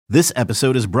This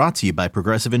episode is brought to you by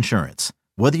Progressive Insurance.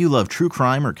 Whether you love true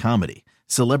crime or comedy,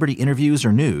 celebrity interviews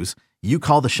or news, you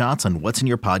call the shots on what's in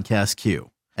your podcast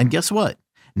queue. And guess what?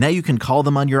 Now you can call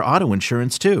them on your auto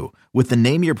insurance too with the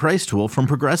Name Your Price tool from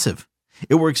Progressive.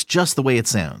 It works just the way it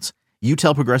sounds. You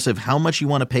tell Progressive how much you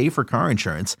want to pay for car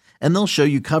insurance, and they'll show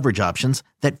you coverage options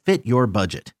that fit your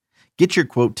budget. Get your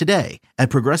quote today at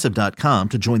Progressive.com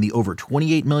to join the over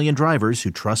 28 million drivers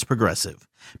who trust Progressive.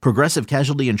 Progressive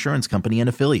Casualty Insurance Company and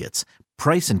Affiliates.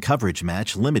 Price and coverage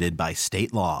match limited by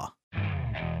state law.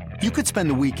 You could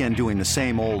spend the weekend doing the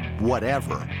same old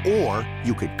whatever, or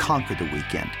you could conquer the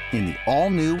weekend in the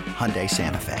all-new Hyundai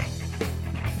Santa Fe.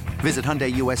 Visit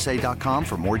HyundaiUSA.com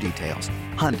for more details.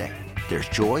 Hyundai, there's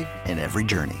joy in every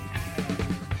journey.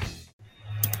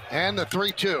 And the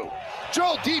 3-2.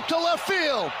 Drill deep to left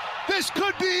field. This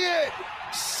could be it.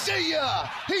 See ya.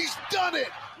 He's done it.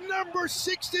 Number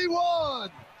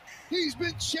 61. He's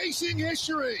been chasing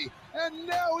history, and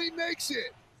now he makes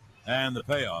it. And the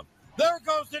payoff. There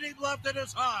goes the deep left. It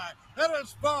is high. It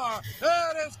is far.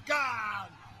 It is gone.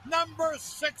 Number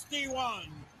 61.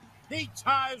 He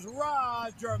ties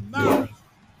Roger Maris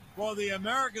for the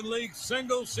American League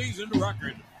single-season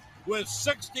record with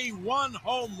 61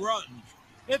 home runs.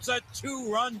 It's a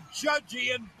 2-run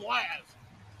Judgian blast.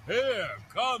 Here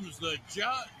comes the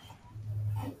judge.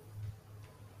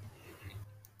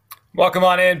 Welcome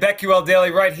on in. BetQL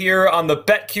Daily right here on the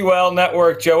BetQL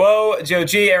Network. Joe O, Joe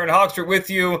G, Aaron Hawksworth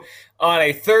with you on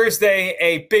a Thursday.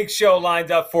 A big show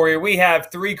lined up for you. We have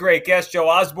three great guests. Joe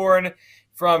Osborne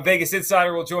from Vegas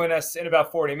Insider will join us in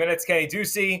about 40 minutes. Kenny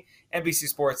Ducey, NBC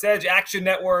Sports Edge, Action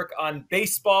Network on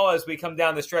baseball as we come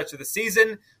down the stretch of the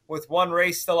season with one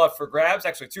race still up for grabs.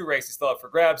 Actually, two races still up for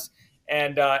grabs.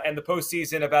 And the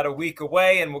postseason about a week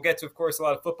away. And we'll get to, of course, a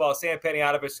lot of football. Sam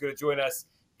Panayotovich is going to join us,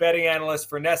 betting analyst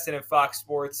for NESN and Fox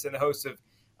Sports and the host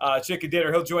of Chicken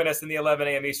Dinner. He'll join us in the 11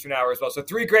 a.m. Eastern hour as well. So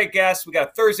three great guests. We got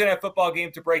a Thursday night football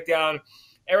game to break down.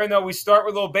 Aaron, though, we start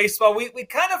with a little baseball. We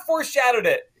kind of foreshadowed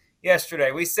it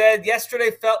yesterday. We said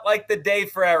yesterday felt like the day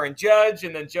for Aaron Judge.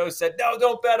 And then Joe said, no,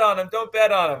 don't bet on him. Don't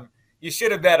bet on him. You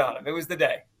should have bet on him. It was the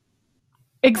day.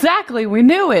 Exactly. We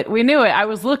knew it. I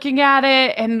was looking at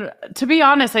it. And to be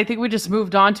honest, I think we just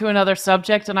moved on to another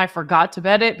subject and I forgot to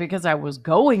bet it because I was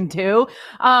going to.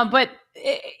 But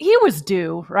he was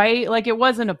due, right? Like it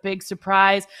wasn't a big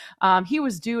surprise. He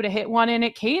was due to hit one and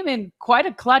it came in quite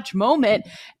a clutch moment.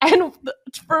 And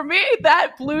for me,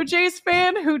 that Blue Jays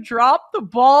fan who dropped the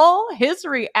ball, his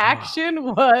reaction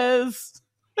was...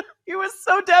 he was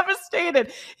so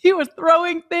devastated. He was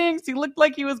throwing things. He looked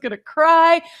like he was going to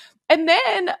cry. And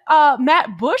then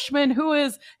Matt Bushman, who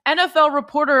is NFL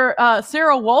reporter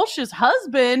Sarah Walsh's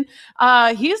husband,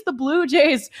 he's the Blue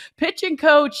Jays pitching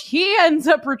coach. He ends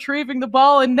up retrieving the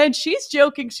ball, and then she's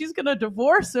joking she's going to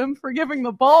divorce him for giving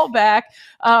the ball back.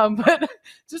 But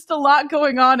just a lot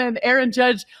going on, and Aaron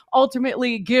Judge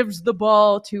ultimately gives the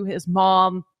ball to his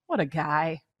mom. What a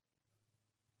guy.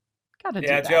 Gotta do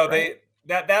that, Joe, right?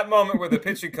 That moment where the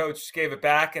pitching coach gave it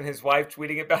back and his wife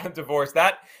tweeting about a divorce,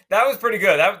 that was pretty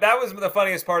good. That was the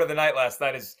funniest part of the night last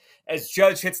night as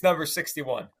Judge hits number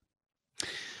 61.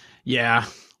 Yeah,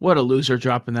 what a loser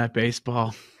dropping that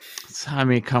baseball. I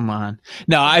mean, come on.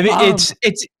 No, I mean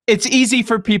it's easy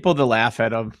for people to laugh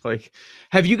at him. Like,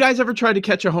 have you guys ever tried to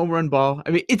catch a home run ball?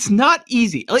 I mean, it's not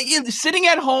easy. Like sitting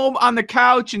at home on the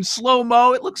couch in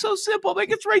slow-mo, it looks so simple. Like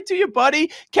it's right to you,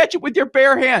 buddy. Catch it with your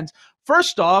bare hands.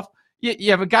 First off,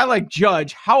 you have a guy like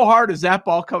Judge. How hard is that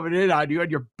ball coming in on you on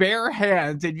your bare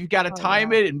hands? And you've got to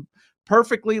time it and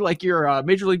perfectly like you're a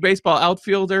Major League Baseball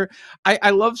outfielder. I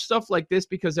love stuff like this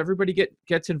because everybody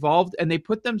gets involved and they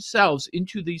put themselves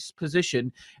into this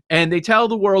position and they tell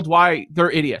the world why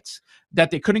they're idiots, that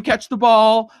they couldn't catch the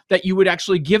ball, that you would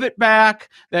actually give it back,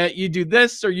 that you do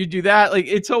this or you do that. Like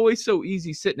it's always so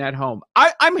easy sitting at home.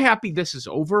 I'm happy this is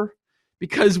over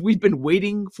because we've been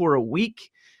waiting for a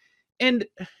week and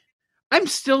I'm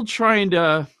still trying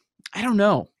to, I don't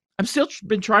know. I'm still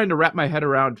been trying to wrap my head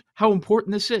around how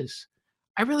important this is.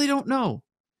 I really don't know.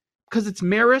 Because it's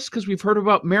Maris, because we've heard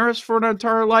about Maris for an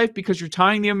entire life, because you're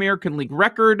tying the American League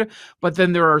record, but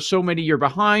then there are so many you're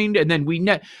behind, and then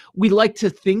we like to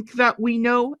think that we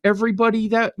know everybody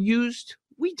that used.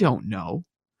 We don't know.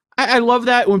 I love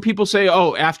that when people say,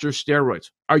 oh, after steroids.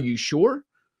 Are you sure?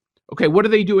 Okay, what are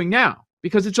they doing now?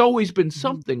 Because it's always been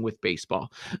something with baseball.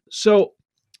 So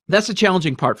that's the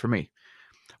challenging part for me.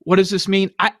 What does this mean?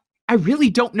 I really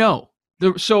don't know.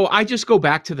 So I just go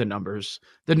back to the numbers.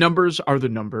 The numbers are the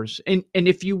numbers. And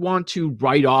if you want to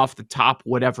write off the top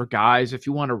whatever guys, if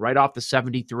you want to write off the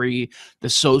 73, the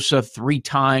Sosa 3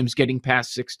 times getting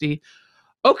past 60,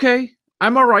 okay,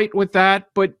 I'm all right with that,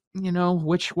 but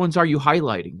which ones are you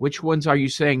highlighting? Which ones are you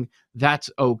saying that's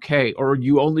okay? Or are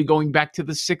you only going back to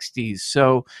the 60s?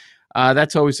 So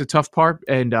that's always the tough part.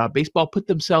 And baseball put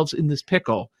themselves in this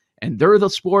pickle. And they're the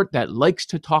sport that likes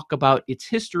to talk about its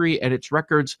history and its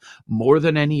records more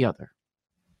than any other.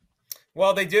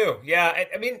 Well, they do. Yeah.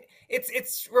 I mean,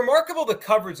 it's remarkable the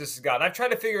coverage this has gotten. I've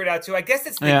tried to figure it out too. I guess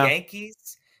it's the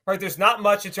Yankees. Right, there's not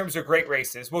much in terms of great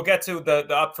races. We'll get to the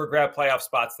up for grab playoff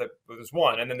spots. There's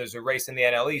one, and then there's a race in the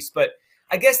NL East. But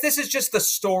I guess this is just the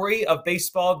story of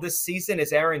baseball this season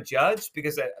is Aaron Judge,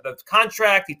 because of the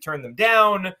contract, he turned them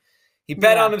down. He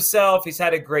bet on himself. He's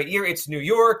had a great year. It's New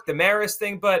York, the Maris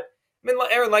thing. But I mean,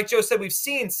 Aaron, like Joe said, we've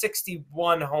seen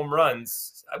 61 home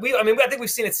runs. I think we've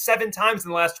seen it 7 times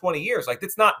in the last 20 years. Like,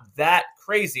 it's not that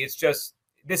crazy. It's just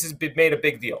this has been made a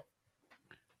big deal.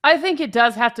 I think it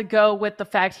does have to go with the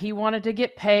fact he wanted to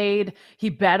get paid. He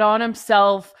bet on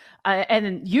himself.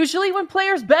 And usually when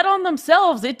players bet on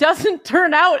themselves, it doesn't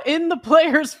turn out in the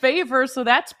player's favor. So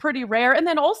that's pretty rare. And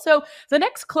then also the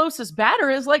next closest batter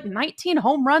is like 19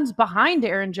 home runs behind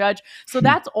Aaron Judge. So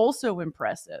that's also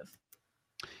impressive.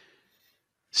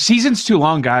 Season's too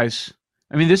long, guys.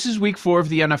 I mean, this is week 4 of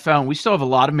the NFL, and we still have a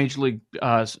lot of Major League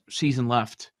season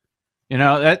left.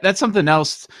 That's something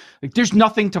else. Like, there's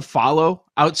nothing to follow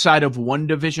outside of one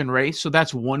division race. So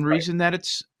that's one reason that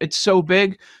it's so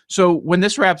big. So when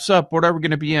this wraps up, what are we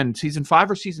going to be in? Season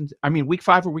 5 or week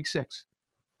 5 or week 6?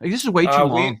 Like, this is way too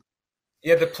long.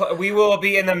 We will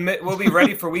be we'll be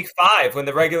ready for week 5 when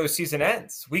the regular season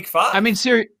ends. Week 5. I mean,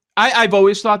 seriously, I've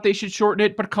always thought they should shorten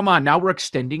it, but come on, now we're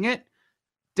extending it.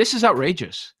 This is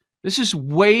outrageous. This is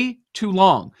way too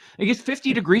long. It gets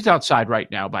 50 degrees outside right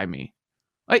now by me.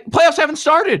 Like, playoffs haven't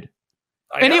started,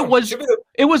 and it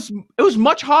was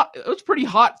much hot. It was pretty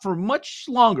hot for much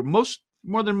longer,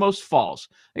 more than most falls.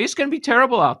 It's going to be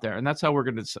terrible out there, and that's how we're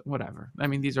going to. Whatever. I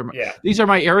mean, these are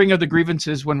my airing of the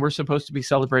grievances when we're supposed to be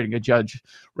celebrating a Judge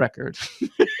record.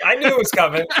 I knew it was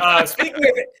coming.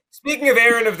 Speaking of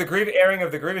airing of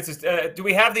the grievances, do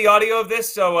we have the audio of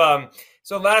this? So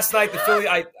last night the Philly.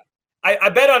 I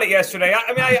bet on it yesterday.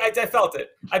 I felt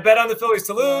it. I bet on the Phillies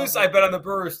to lose. I bet on the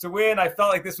Brewers to win. I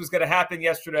felt like this was going to happen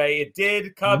yesterday. It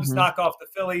did. Cubs knock off the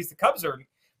Phillies. The Cubs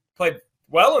played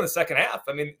well in the second half.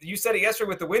 I mean, you said it yesterday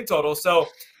with the win total. So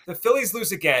the Phillies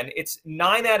lose again. It's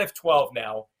 9 out of 12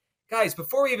 now. Guys,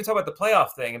 before we even talk about the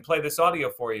playoff thing and play this audio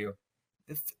for you,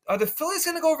 are the Phillies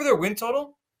going to go over their win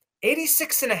total?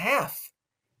 86.5.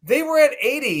 They were at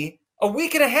 80 a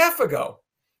week and a half ago.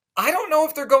 I don't know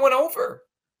if they're going over.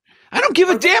 I don't give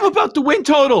a damn about the win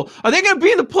total. Are they going to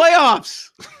be in the playoffs?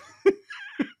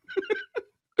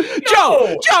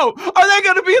 No. Joe, are they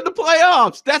going to be in the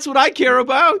playoffs? That's what I care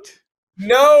about.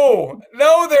 No,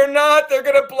 they're not. They're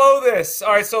going to blow this.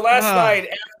 All right, so last night,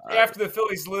 after the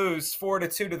Phillies lose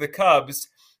 4-2 to the Cubs,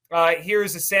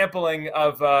 here's a sampling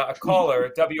of a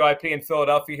caller, WIP in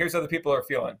Philadelphia. Here's how the people are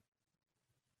feeling.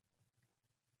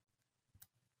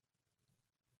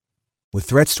 With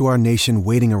threats to our nation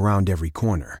waiting around every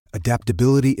corner,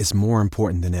 adaptability is more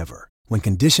important than ever. When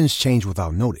conditions change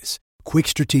without notice, quick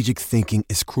strategic thinking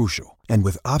is crucial. And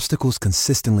with obstacles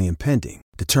consistently impending,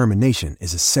 determination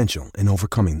is essential in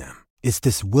overcoming them. It's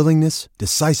this willingness,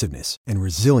 decisiveness, and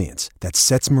resilience that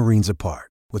sets Marines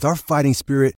apart. With our fighting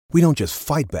spirit, we don't just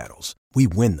fight battles, we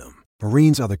win them.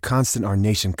 Marines are the constant our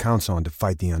nation counts on to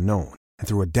fight the unknown. And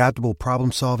through adaptable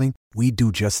problem solving, we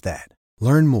do just that.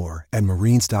 Learn more at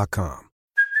marines.com.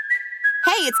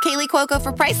 Hey, it's Kaylee Cuoco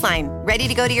for Priceline. Ready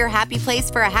to go to your happy place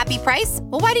for a happy price?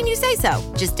 Well, why didn't you say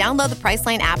so? Just download the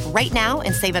Priceline app right now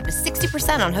and save up to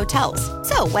 60% on hotels.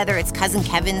 So whether it's Cousin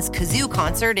Kevin's Kazoo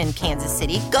Concert in Kansas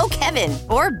City, go Kevin,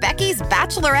 or Becky's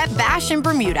Bachelorette Bash in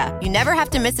Bermuda, you never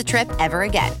have to miss a trip ever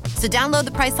again. So download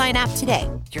the Priceline app today.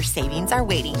 Your savings are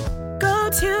waiting. Go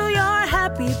to your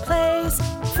happy place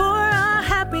for a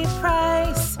happy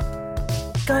price.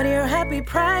 Go to your happy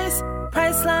price,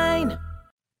 Priceline.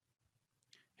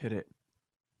 Hit it.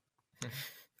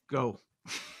 Go.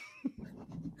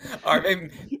 All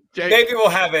right, maybe we'll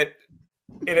have it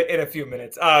in a few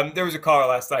minutes. There was a caller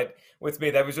last night with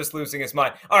me that was just losing his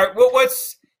mind. All right, well,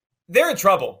 they're in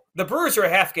trouble. The Brewers are a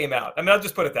half game out. I mean, I'll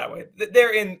just put it that way.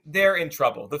 They're in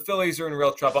trouble. The Phillies are in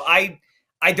real trouble. I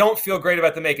don't feel great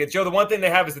about them making it. Joe, the one thing they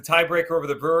have is the tiebreaker over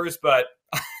the Brewers, but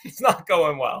it's not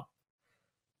going well.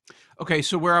 Okay,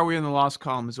 so where are we in the loss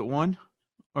column? Is it 1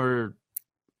 or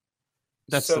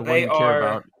that's so the one you care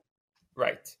about?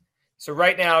 Right. So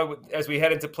right now, as we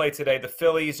head into play today, the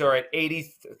Phillies are at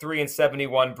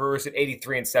 83-71, Brewers at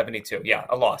 83-72. Yeah,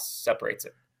 a loss separates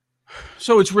it.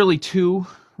 So it's really 2,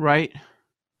 right?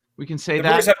 We can say the that.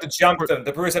 Brewers have to jump them.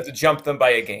 The Brewers have to jump them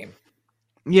by a game.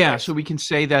 Yeah, so we can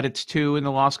say that it's 2 in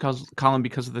the loss column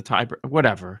because of the tie.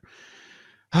 Whatever.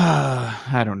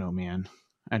 I don't know, man.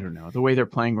 I don't know the way they're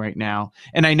playing right now,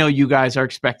 and I know you guys are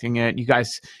expecting it. You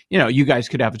guys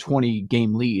could have a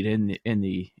 20-game lead in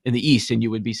the East, and you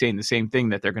would be saying the same thing,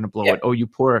 that they're going to blow it. Oh, you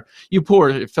poor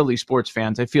Philly sports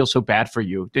fans! I feel so bad for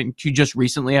you. Didn't you just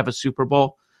recently have a Super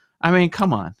Bowl? I mean,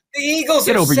 come on. The Eagles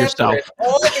get are over separate. yourself.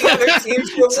 All the other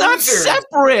teams are It's not losers.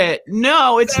 separate.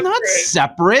 No, it's not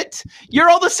separate. You're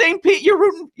all the same.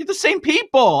 You're the same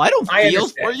people. I don't feel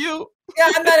for you. Yeah,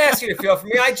 I'm not asking you to feel for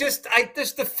me. I just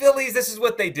the Phillies. This is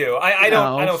what they do. I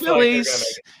don't feel like they're gonna make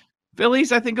it.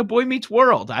 Phillies, I think a Boy Meets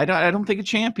World. I don't think of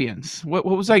champions. What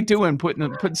was I doing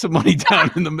putting some money down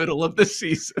in the middle of the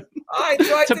season? I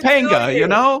tried Topanga, you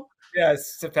know?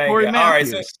 Yes, Topanga. Corey All right,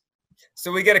 Matthews.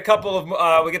 so we get a couple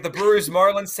of we get the Brewers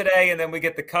Marlins today, and then we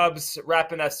get the Cubs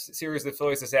wrapping that series of the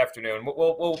Phillies this afternoon.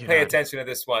 We'll pay attention to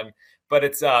this one, but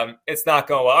it's not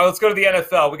going well. All right, let's go to the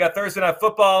NFL. We got Thursday Night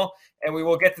Football, and we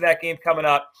will get to that game coming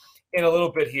up in a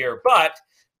little bit here. But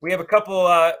we have a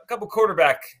couple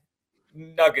quarterback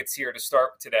nuggets here to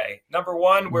start today. Number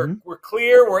one, we're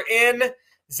clear. We're in.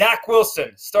 Zach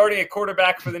Wilson starting at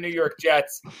quarterback for the New York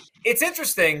Jets. It's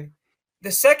interesting.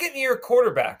 The second-year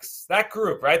quarterbacks, that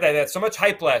group, right, that had so much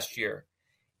hype last year,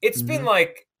 it's been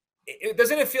like,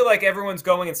 doesn't it feel like everyone's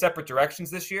going in separate directions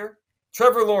this year?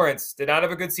 Trevor Lawrence did not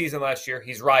have a good season last year.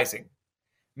 He's rising.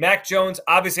 Mac Jones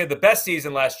obviously had the best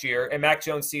season last year, and Mac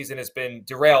Jones' season has been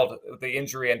derailed with the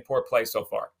injury and poor play so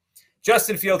far.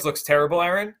 Justin Fields looks terrible,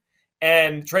 Aaron,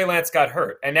 and Trey Lance got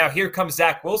hurt. And now here comes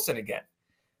Zach Wilson again.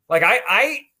 Like,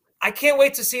 I can't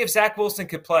wait to see if Zach Wilson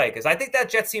could play, because I think that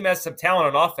Jets team has some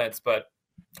talent on offense, but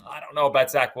I don't know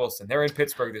about Zach Wilson. They're in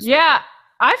Pittsburgh this week. Yeah,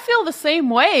 I feel the same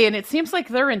way, and it seems like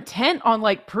they're intent on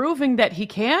like proving that he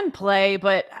can play,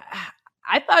 but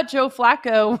I thought Joe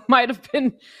Flacco might have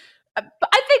been,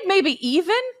 I think maybe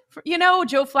even, you know,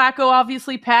 Joe Flacco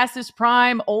obviously past his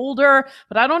prime, older,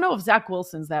 but I don't know if Zach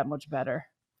Wilson's that much better.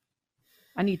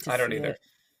 I need to I don't see either. it.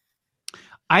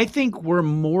 I think we're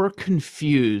more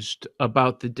confused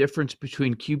about the difference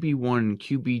between QB1 and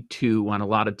QB2 on a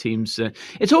lot of teams.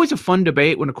 It's always a fun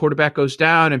debate when a quarterback goes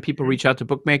down and people reach out to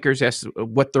bookmakers, ask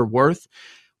what they're worth.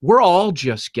 We're all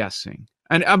just guessing.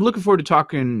 And I'm looking forward to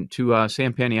talking to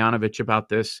Sam Panayotovich about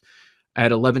this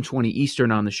at 11:20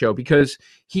 Eastern on the show, because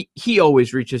he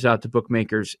always reaches out to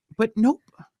bookmakers. But no,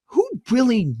 who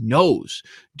really knows?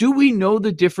 Do we know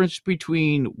the difference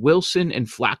between Wilson and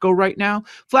Flacco right now?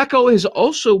 Flacco has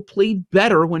also played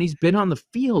better when he's been on the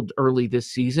field early this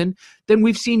season than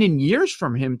we've seen in years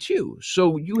from him too.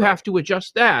 So you have to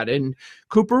adjust that. And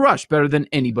Cooper Rush better than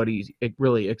anybody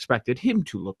really expected him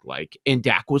to look like. And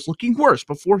Dak was looking worse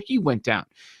before he went down.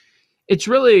 It's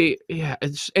really,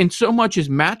 and so much is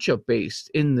matchup based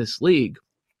in this league.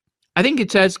 I think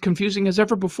it's as confusing as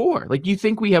ever before. Like, you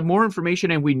think we have more information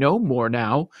and we know more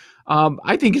now.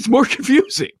 I think it's more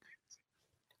confusing.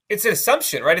 It's an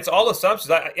assumption, right? It's all assumptions.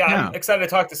 I'm excited to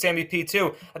talk to Sammy P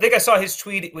too. I think I saw his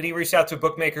tweet when he reached out to a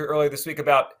bookmaker earlier this week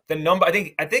about the number. I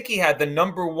think he had the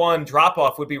number one drop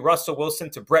off would be Russell Wilson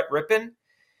to Brett Rippon.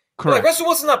 Correct. Like, Russell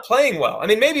Wilson's not playing well. I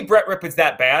mean, maybe Brett Rippon's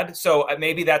that bad, so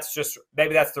maybe that's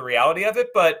the reality of it.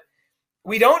 But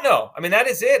we don't know. I mean, that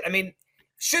is it. I mean,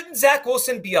 shouldn't Zach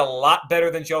Wilson be a lot better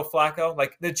than Joe Flacco?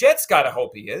 Like, the Jets gotta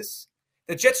hope he is.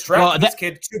 The Jets drafted this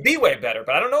kid to be way better,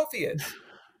 but I don't know if he is.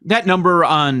 That number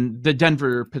on the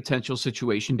Denver potential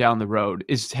situation down the road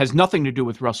has nothing to do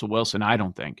with Russell Wilson, I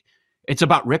don't think. It's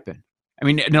about Rippon. I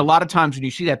mean, and a lot of times when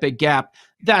you see that big gap,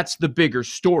 that's the bigger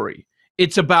story.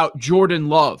 It's about Jordan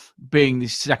Love being the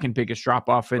second biggest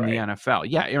drop-off in the NFL.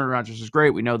 Yeah, Aaron Rodgers is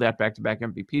great. We know that, back-to-back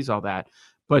MVPs, all that.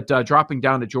 But dropping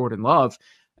down to Jordan Love,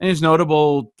 and it's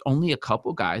notable, only a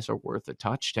couple guys are worth a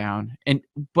touchdown.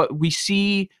 But we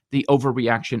see the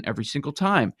overreaction every single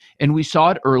time. And we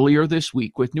saw it earlier this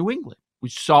week with New England. We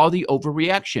saw the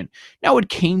overreaction. Now, it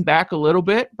came back a little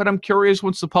bit, but I'm curious,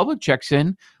 once the public checks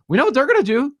in, we know what they're going to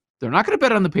do. They're not going to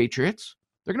bet on the Patriots.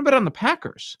 They're going to bet on the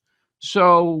Packers.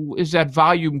 So is that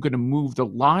volume going to move the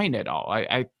line at all?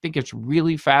 I think it's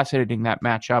really fascinating, that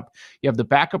matchup. You have the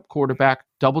backup quarterback,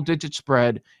 double-digit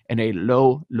spread, and a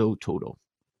low total.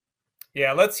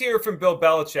 Yeah, let's hear from Bill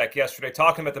Belichick yesterday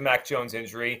talking about the Mac Jones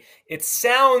injury. It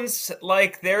sounds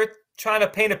like they're trying to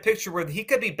paint a picture where he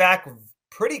could be back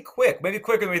pretty quick, maybe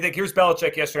quicker than we think. Here's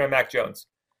Belichick yesterday on Mac Jones.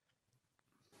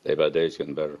 Day by day, it's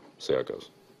getting better. See how it goes.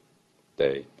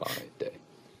 Day by day.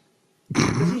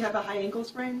 Does he have a high ankle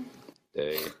sprain?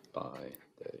 Day by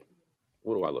day.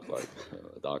 What do I look like?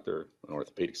 A doctor, an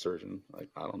orthopedic surgeon? Like,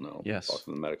 I don't know. Yes. Talk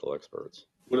to the medical experts.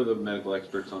 What do the medical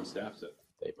experts on staff say?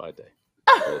 Day by day.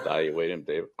 We'll evaluate him,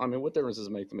 Dave. I mean, what difference does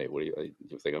it make to me? What do you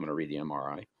think I'm going to read the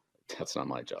MRI? That's not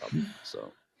my job.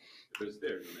 So, but it's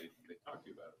there. They talk to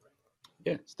you about it, right?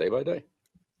 Yeah, it's day by day.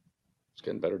 It's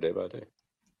getting better day by day.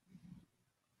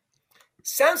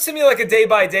 Sounds to me like a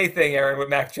day-by-day thing, Aaron, with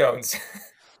Mac Jones.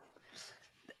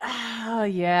 Oh,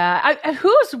 yeah.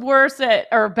 Who's worse at,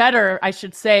 or better, I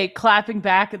should say, clapping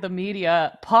back at the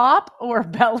media, Pop or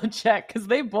Belichick? Because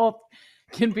they both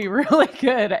can be really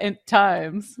good at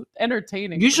times,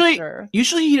 entertaining. Usually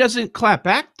he doesn't clap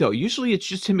back, though. Usually it's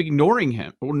just him ignoring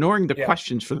the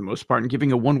questions for the most part and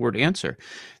giving a one-word answer.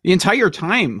 The entire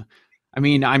time, I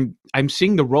mean, I'm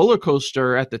seeing the roller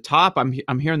coaster at the top.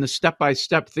 I'm hearing the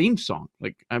step-by-step theme song.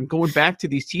 Like, I'm going back to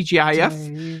these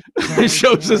TGIF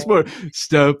shows this morning.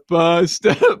 Step by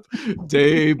step,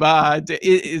 day by day.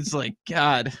 It's like,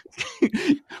 God.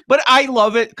 But I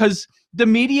love it because the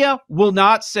media will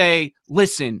not say,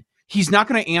 listen, he's not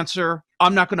going to answer.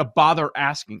 I'm not going to bother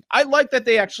asking. I like that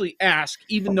they actually ask,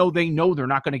 even though they know they're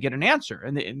not going to get an answer.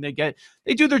 And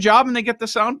they do their job and they get the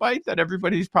soundbite that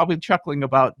everybody's probably chuckling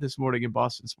about this morning in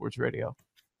Boston Sports Radio.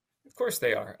 Of course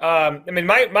they are. I mean,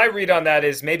 my read on that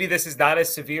is maybe this is not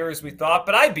as severe as we thought,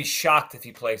 but I'd be shocked if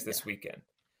he plays this weekend.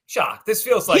 Shocked. This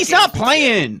feels like he's not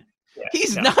playing. Yeah,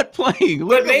 he's not playing.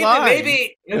 Look, but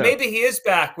maybe he is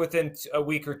back within a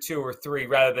week or 2 or 3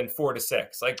 rather than 4 to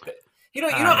 6. Like, you know,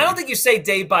 I don't think you say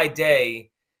day by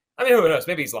day. I mean, who knows?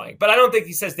 Maybe he's lying, but I don't think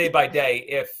he says day by day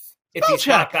if he's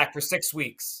not back for 6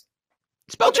 weeks.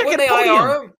 Spell check at a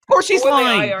podium. Of course he's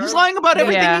lying. He's lying about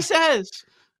everything he says.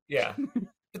 Yeah.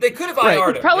 But they could have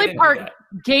IR'd him. Probably part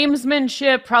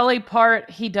gamesmanship, probably part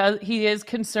he is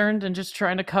concerned and just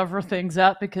trying to cover things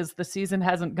up because the season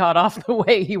hasn't got off the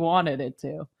way he wanted it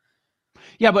to.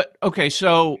 Yeah, but okay,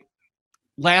 so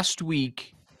last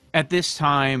week at this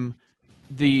time,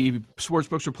 the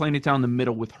sportsbooks were playing it down the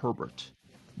middle with Herbert.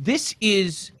 This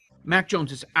is Mac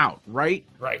Jones is out, right?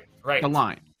 Right. The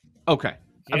line. Okay.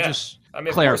 Yeah. I'm just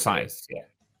clarifying.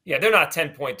 Yeah, they're not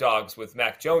 10-point dogs with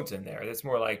Mac Jones in there. That's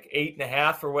more like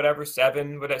 8.5 or whatever,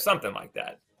 7, whatever, something like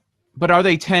that. But are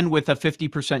they 10 with a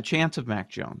 50% chance of Mac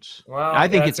Jones? Well, I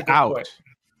think it's out. Point.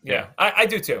 Yeah, I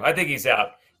do too. I think he's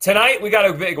out. Tonight, we got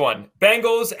a big one.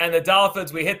 Bengals and the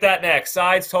Dolphins. We hit that next.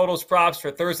 Sides, totals, props for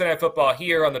Thursday Night Football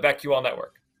here on the BetQL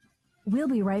Network. We'll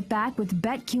be right back with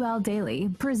BetQL Daily,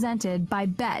 presented by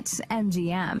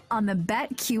BetMGM on the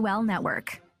BetQL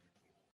Network.